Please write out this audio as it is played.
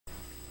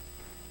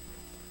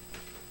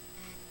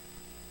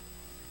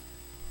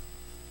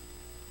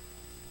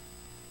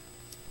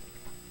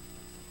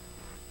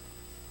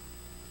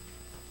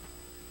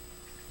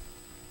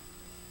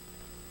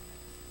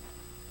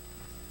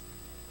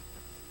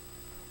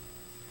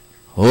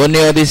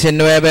Junio 19,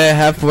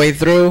 halfway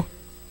through.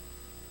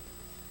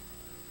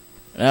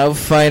 Now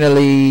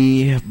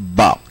finally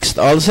boxed.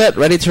 All set,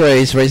 ready to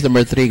race. Race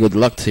number 3. Good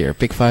luck here.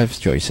 Pick 5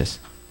 choices.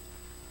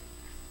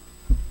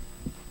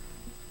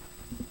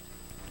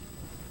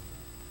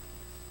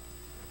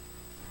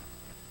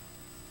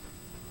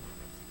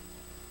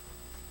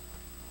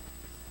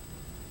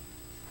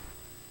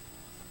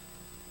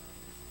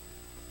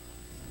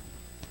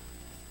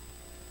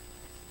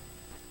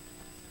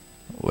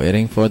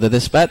 Waiting for the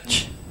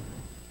dispatch.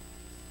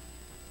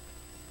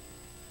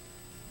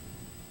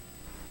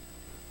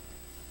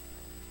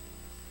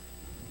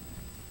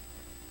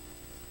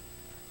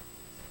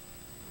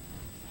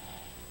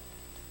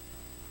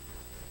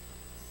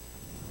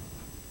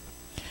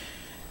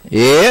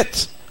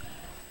 It's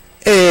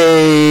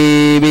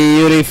a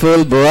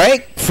beautiful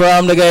break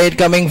from the gate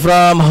coming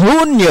from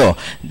Junio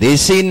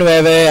 19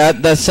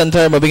 at the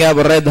center, moving up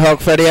Red Hawk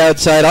for the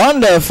outside.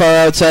 On the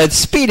far outside,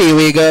 Speedy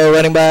We Go,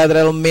 running by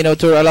Adrel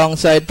Minotaur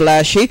alongside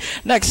Flashy.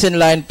 Next in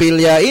line,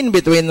 Pilya. In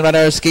between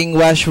runners, King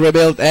Wash,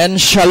 Rebuilt, and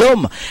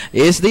Shalom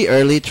is the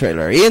early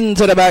trailer.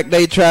 Into the back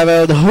they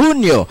traveled.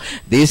 Junio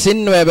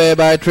 19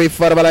 by 3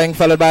 for the length,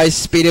 followed by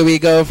Speedy We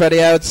Go for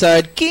the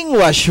outside. King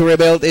Wash,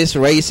 Rebuilt is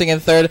racing in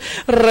third.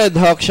 Red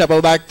Hawk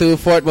shuffle back to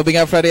fourth, moving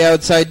up for the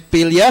outside,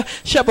 Pilya.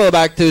 Shuffle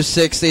back to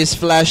sixth is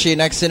Flashy.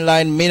 Next in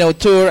line,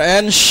 Minotaur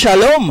and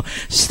Shalom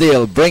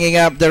still bringing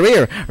up the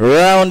rear.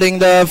 Rounding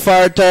the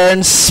far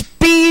turn,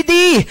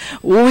 Speedy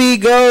We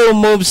Go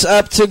moves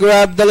up to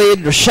grab the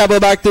lead. Shuffle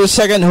back to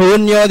second,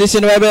 Junio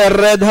 19,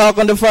 Red Hawk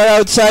on the far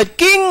outside.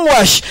 King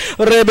Wash,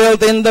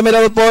 Rebuilt in the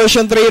middle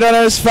portion. 3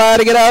 runners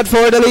fighting it out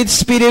for the lead.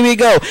 Speedy We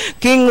Go,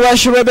 King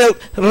Wash, Rebuilt.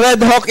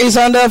 Red Hawk is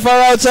on the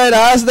far outside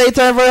as they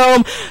turn for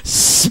home.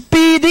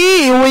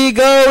 Speedy We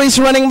Go is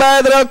running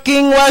by the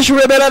King Wash,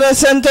 Rebuilt at the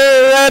center.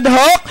 Red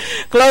Hawk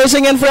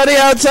closing in for the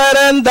outside,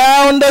 and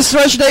down the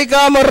stretch they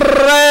come.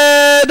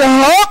 Red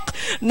Hawk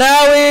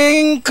now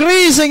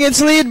increasing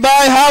its lead by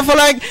half a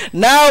length,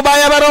 now by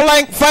about a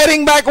length,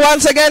 fighting back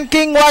once again.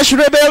 King Wash,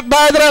 Rebuilt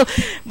by the,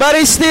 but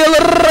it's still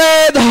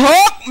Red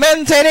Hawk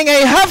maintaining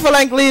a half a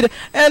length lead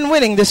and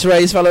winning this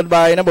race, followed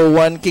by number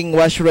 1 King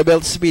Wash,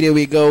 Rebuilt, Speedy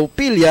We Go,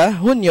 Pilya,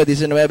 Junio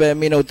 19,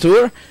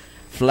 Minotaur,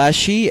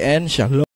 Flashy, and Shalom.